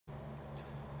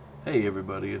Hey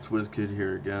everybody, it's WizKid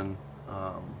here again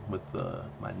with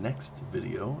my next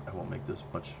video. I won't make this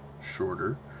much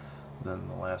shorter than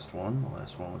the last one. The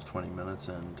last one was 20 minutes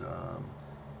and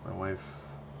my wife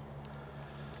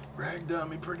ragged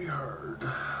on me pretty hard.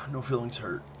 No feelings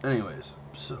hurt. Anyways,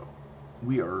 so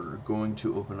we are going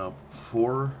to open up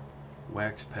 4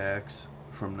 wax packs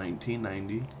from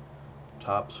 1990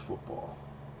 Topps football.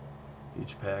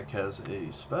 Each pack has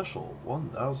a special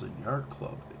 1,000 yard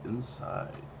club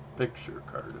inside. Picture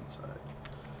card inside.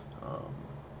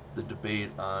 The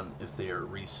debate on if they are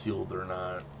resealed or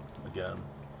not, again,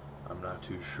 I'm not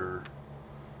too sure.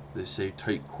 They say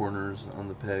tight corners on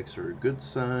the packs are a good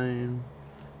sign.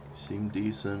 Seem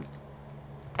decent.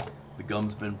 The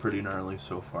gum's been pretty gnarly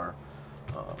so far.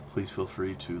 Please feel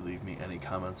free to leave me any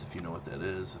comments if you know what that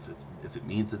is, if it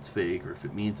means it's fake or if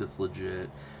it means it's legit,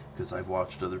 because I've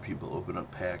watched other people open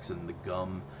up packs and the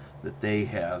gum that they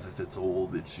have, if it's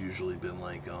old, it's usually been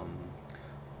like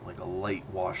a light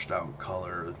washed out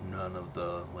color, none of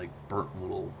the like burnt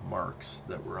little marks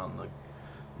that were on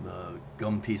the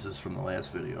gum pieces from the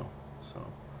last video. So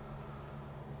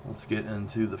let's get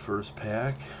into the first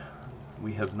pack.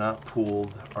 We have not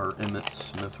pulled our Emmitt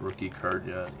Smith rookie card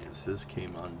yet. Yes, this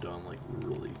came undone like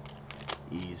really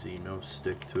easy. No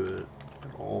stick to it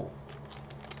at all.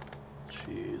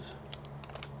 Jeez.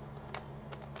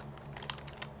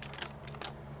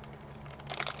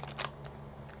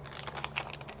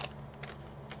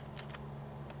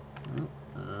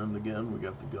 And again, we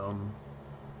got the gum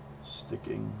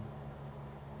sticking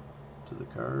to the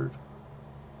card.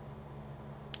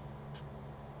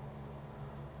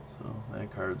 So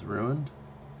that card's ruined.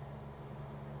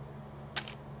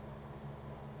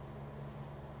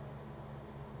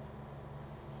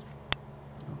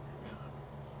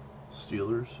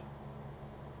 Steelers.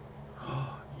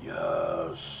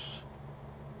 Yes.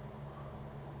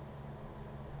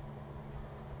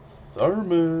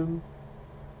 Thurman.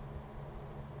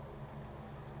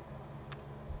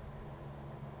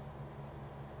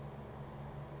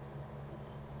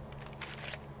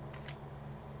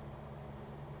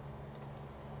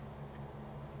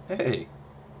 Hey.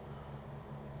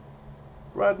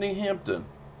 Rodney Hampton.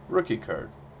 Rookie card.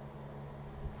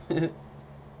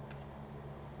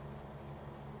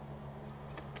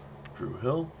 Drew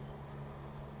Hill.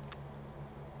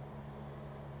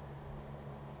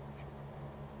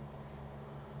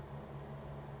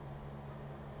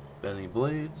 Benny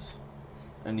Blades.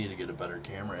 I need to get a better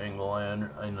camera angle.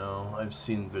 I know. I've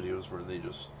seen videos where they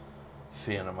just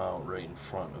fan them out right in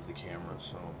front of the camera,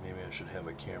 so maybe I should have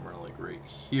a camera like right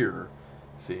here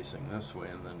facing this way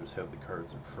and then just have the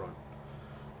cards in front.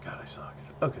 God, I suck.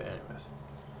 Okay, anyways.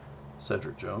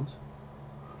 Cedric Jones.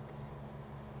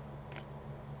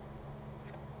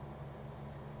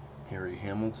 Harry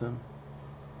Hamilton.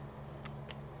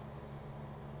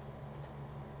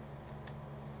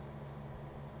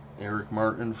 Eric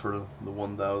Martin for the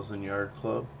 1,000 yard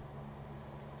club.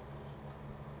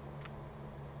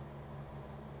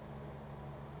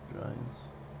 Giants.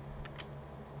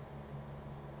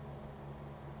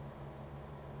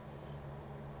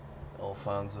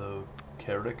 Alfonso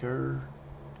Carricker.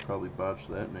 Probably botched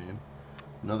that name.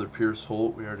 Another Pierce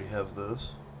Holt. We already have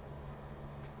this.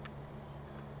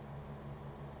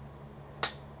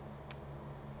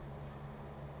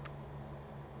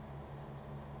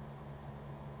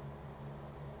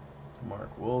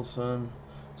 Mark Wilson.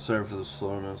 Sorry for the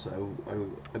slowness.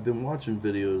 I've been watching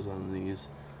videos on these,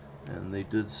 and they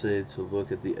did say to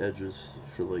look at the edges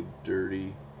for like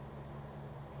dirty.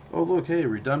 Oh look, hey,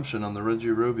 redemption on the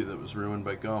Reggie Roby that was ruined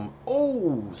by gum.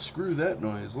 Oh, screw that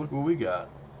noise. Look what we got.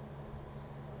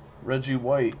 Reggie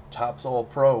White, Topps All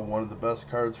Pro, one of the best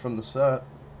cards from the set.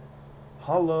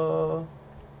 Holla.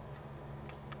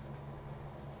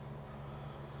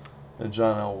 And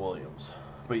John L. Williams.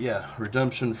 But yeah,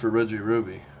 redemption for Reggie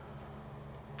Roby.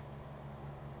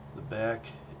 The back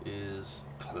is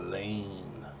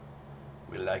clean.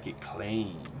 We like it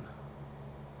clean.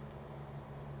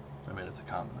 I mean, it's a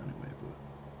common anyway,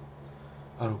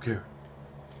 but I don't care.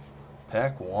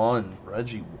 Pack 1,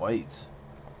 Reggie White.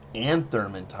 And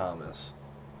Thurman Thomas.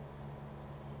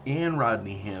 And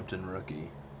Rodney Hampton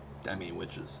rookie. I mean,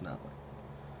 which is not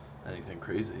like anything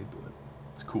crazy, but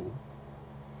it's cool.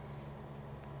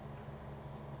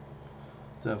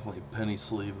 Definitely penny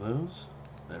sleeve those.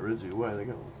 That Reggie White, I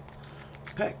got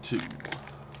pack 2.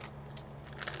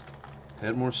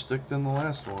 Had more stick than the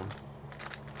last one.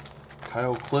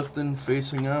 Kyle Clifton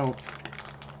facing out.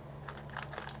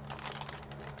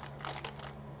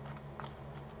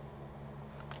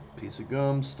 Piece of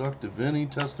gum stuck to Vinny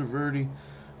Testaverde.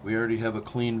 We already have a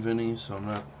clean Vinny, so I'm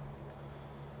not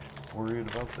worried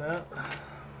about that.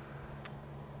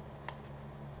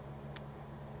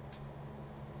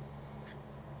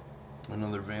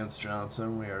 Another Vance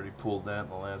Johnson. We already pulled that in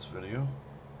the last video.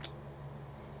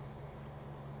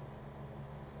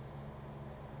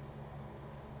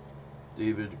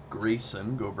 David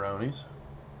Grayson, go Brownies.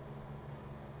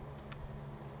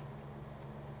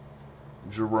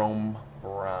 Jerome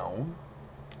Brown.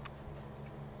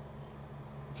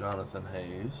 Jonathan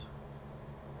Hayes.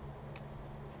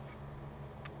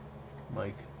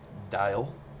 Mike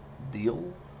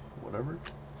Deal, whatever.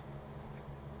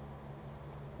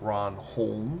 Ron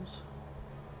Holmes.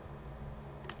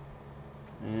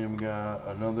 And we got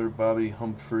another Bobby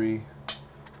Humphrey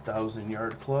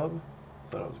 1,000-yard club.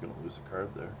 Thought I was going to lose a card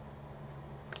there.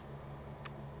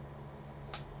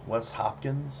 Wes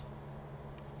Hopkins.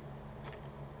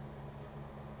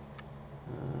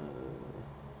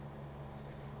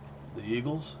 The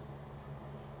Eagles.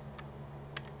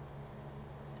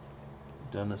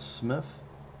 Dennis Smith.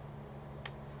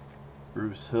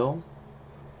 Bruce Hill.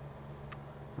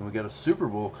 And we got a Super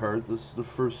Bowl card. This is the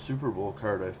first Super Bowl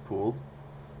card I've pulled.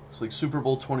 Looks like Super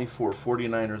Bowl 24,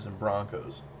 49ers and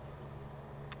Broncos.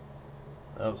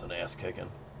 That was an ass kicking.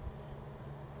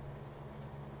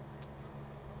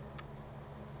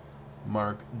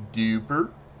 Mark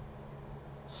Duper.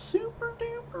 Super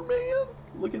duper, man.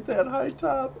 Look at that high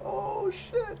top. Oh,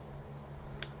 shit.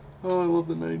 Oh, I love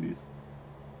the 90s.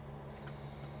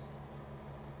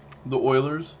 The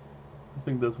Oilers. I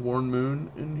think that's Warren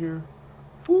Moon in here.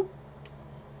 Whoop.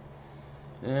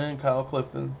 And Kyle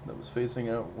Clifton, that was facing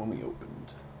out when we opened.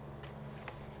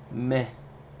 Meh.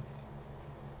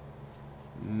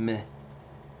 Meh.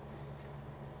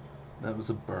 That was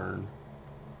a burn.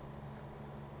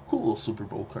 Cool little Super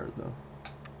Bowl card, though.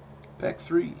 Pack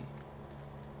 3.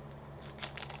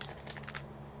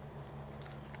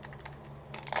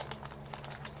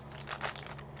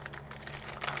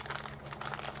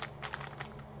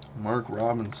 Mark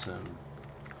Robinson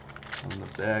on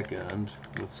the back end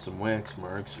with some wax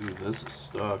marks. Ooh, this is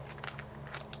stuck.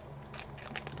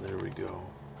 There we go.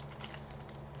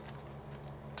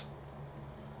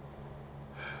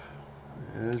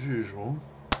 As usual.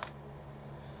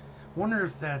 Wonder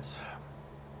if that's...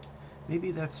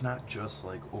 Maybe that's not just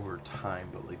like over time,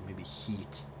 but like maybe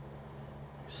heat.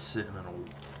 Sitting in a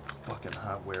fucking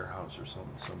hot warehouse or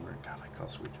something somewhere. God, I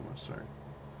cuss way too much, sorry.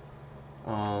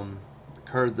 The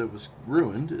card that was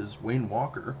ruined is Wayne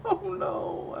Walker. Oh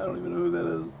no, I don't even know who that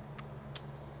is.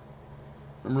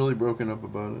 I'm really broken up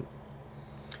about it.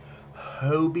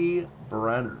 Hobie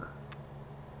Brenner.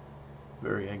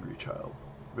 Very angry child.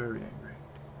 Very angry.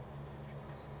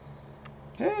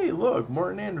 Hey, look,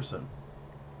 Morton Anderson.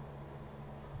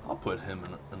 I'll put him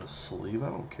in a sleeve. I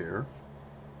don't care.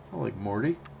 I like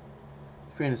Morty.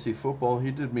 Fantasy football,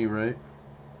 he did me right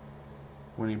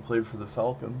when he played for the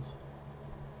Falcons.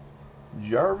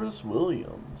 Jarvis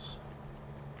Williams.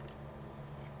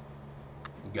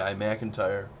 Guy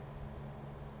McIntyre.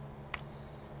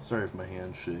 Sorry if my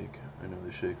hands shake. I know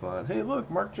they shake a lot. Hey, look,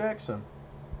 Mark Jackson.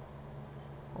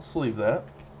 I'll sleeve that.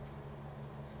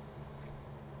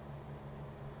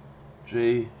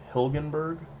 Jay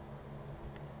Hilgenberg.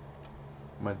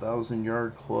 My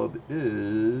 1,000-yard club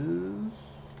is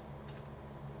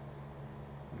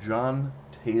John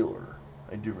Taylor.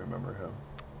 I do remember him.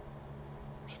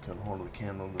 Just couldn't hold the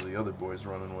candle to the other boys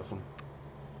running with him.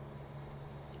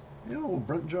 Yo,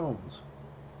 Brent Jones.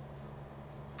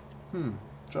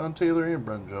 John Taylor and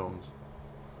Brent Jones.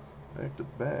 Back to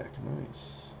back.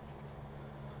 Nice.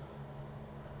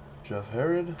 Jeff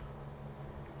Herod.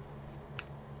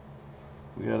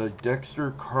 We got a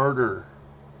Dexter Carter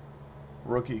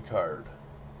rookie card.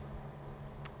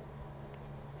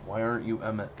 Why aren't you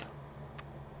Emmett?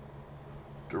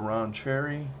 Deron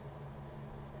Cherry.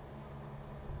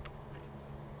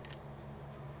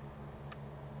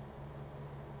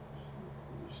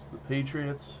 The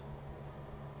Patriots.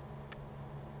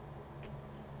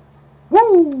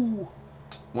 Woo!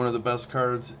 One of the best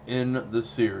cards in the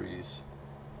series.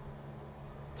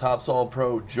 Topps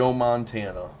All-Pro Joe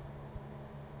Montana.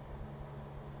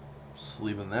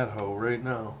 Sleeving that hoe right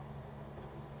now.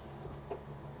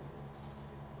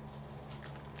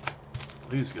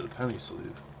 Please get a penny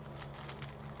sleeve.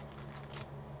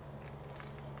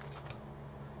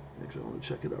 Actually, I want to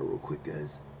check it out real quick,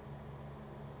 guys.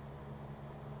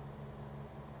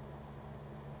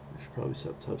 I should probably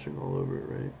stop touching all over it,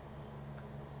 right?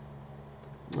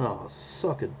 Oh,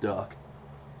 suck a duck.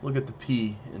 Look at the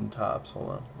P in Topps. Hold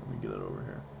on. Let me get it over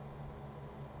here.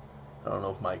 I don't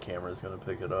know if my camera is going to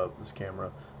pick it up. This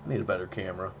camera. I need a better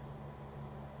camera.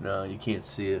 No, you can't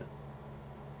see it.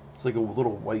 It's like a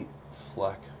little white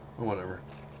fleck. Or whatever.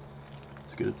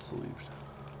 Let's get it sleeved.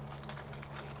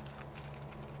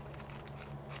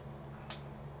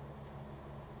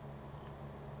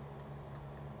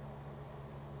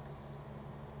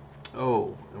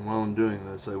 Oh, and while I'm doing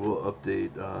this, I will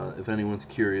update, if anyone's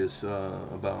curious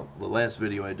about the last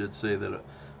video. I did say that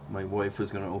my wife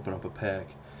was going to open up a pack,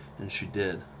 and she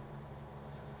did.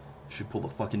 She pulled a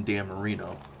fucking Dan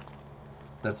Marino.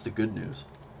 That's the good news.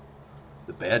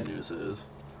 The bad news is,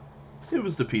 it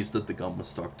was the piece that the gum was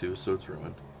stuck to, so it's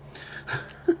ruined.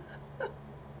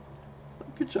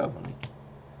 Good job, honey.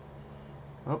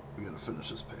 Oh, we gotta finish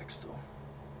this pack still.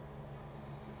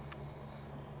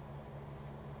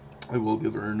 I will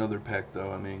give her another pack,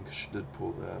 though, I mean, 'cause she did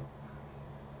pull that.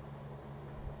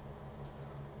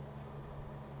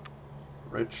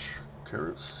 Rich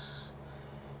Carrots.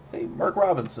 Hey, Mark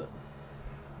Robinson.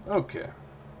 Okay.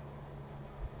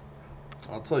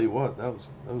 I'll tell you what, that was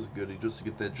a goodie just to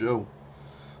get that Joe.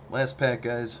 Last pack,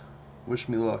 guys. Wish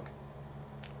me luck.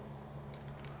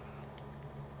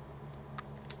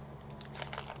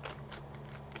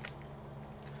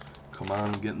 Come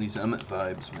on, I'm getting these Emmett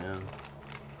vibes, man.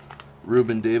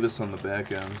 Ruben Davis on the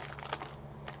back end.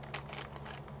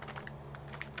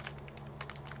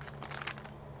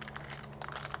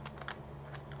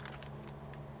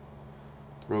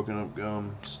 Broken up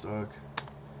gum, stuck.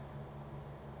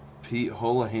 Pete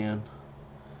Holohan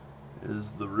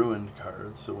is the ruined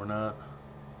card, so we're not...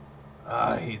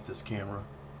 I hate this camera.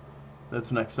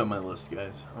 That's next on my list,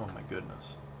 guys. Oh my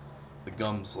goodness. The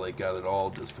gum's like got it all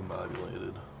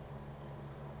discombobulated.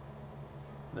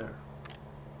 There.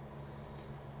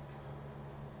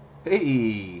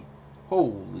 Hey!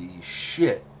 Holy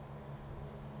shit.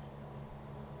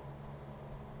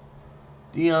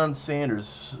 Deion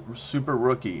Sanders, super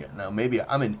rookie. Now, maybe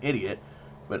I'm an idiot,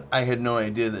 but I had no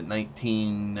idea that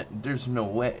 19... There's no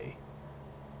way.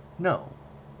 No.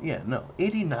 Yeah, no.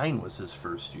 89 was his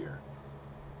first year.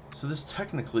 So this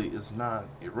technically is not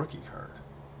a rookie card.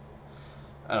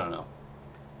 I don't know.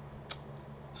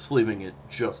 Sleeving it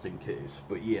just in case.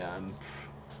 But yeah, I'm...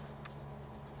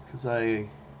 Because I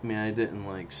mean, I didn't,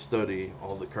 like, study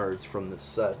all the cards from this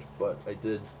set, but I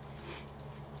did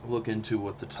look into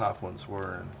what the top ones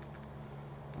were, and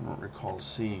I don't recall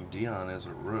seeing Deion as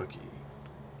a rookie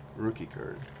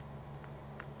card.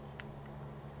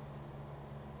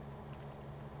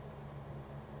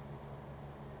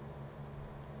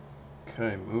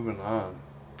 Okay, moving on.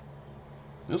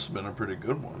 This has been a pretty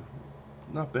good one.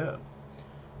 Not bad.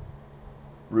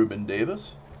 Ruben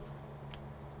Davis.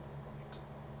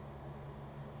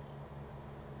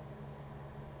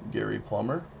 Gary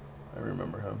Plummer. I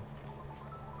remember him.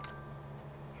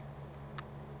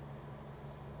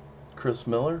 Chris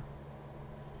Miller,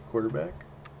 quarterback.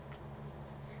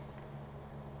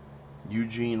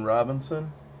 Eugene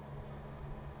Robinson.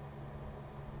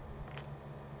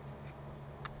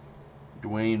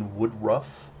 Dwayne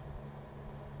Woodruff.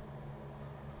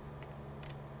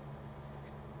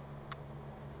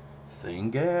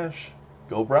 Thing Gash.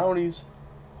 Go Brownies.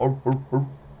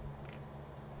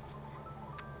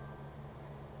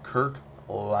 Kirk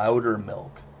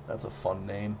Loudermilk. That's a fun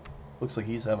name. Looks like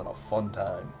he's having a fun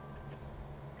time.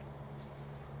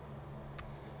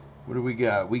 What do we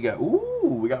got? We got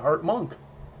Art Monk.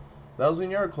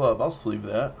 1,000-Yard Club. I'll sleeve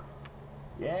that.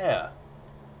 Yeah.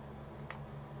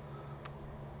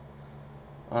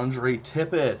 Andre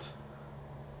Tippett.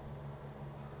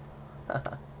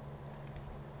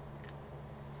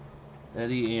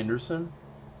 Eddie Anderson.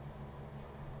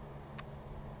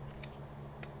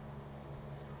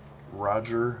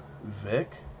 Roger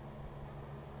Vick.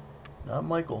 Not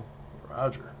Michael.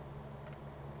 Roger.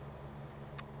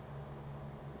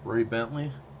 Ray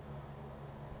Bentley.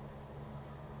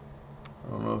 I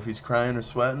don't know if he's crying or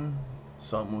sweating.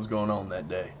 Something was going on that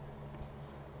day.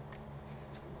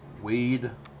 Wade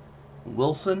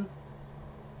Wilson.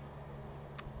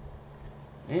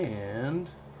 And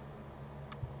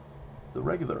the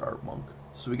regular Art Monk.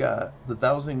 So we got the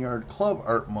 1,000-Yard Club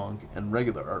Art Monk and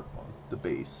regular Art Monk, the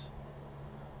base,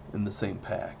 in the same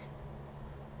pack.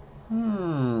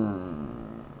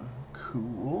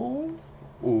 Cool.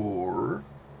 Or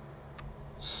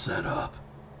set up.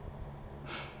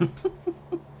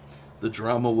 The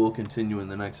drama will continue in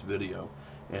the next video.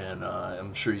 And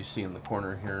I'm sure you see in the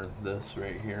corner here, this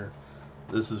right here.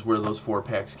 This is where those 4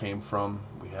 packs came from.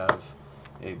 We have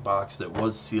a box that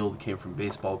was sealed, came from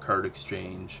Baseball Card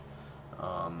Exchange.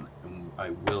 And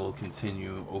I will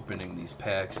continue opening these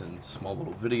packs in small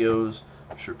little videos.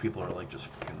 I'm sure people are like, just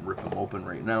fucking rip them open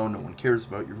right now. No one cares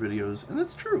about your videos, and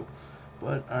that's true.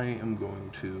 But I am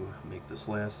going to make this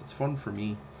last. It's fun for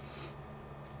me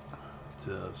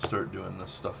to start doing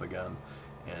this stuff again.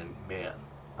 And man,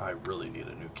 I really need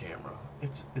a new camera.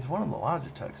 It's one of the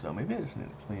Logitechs, so maybe I just need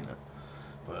to clean it.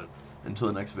 But until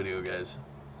the next video, guys,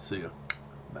 see ya.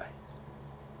 Bye.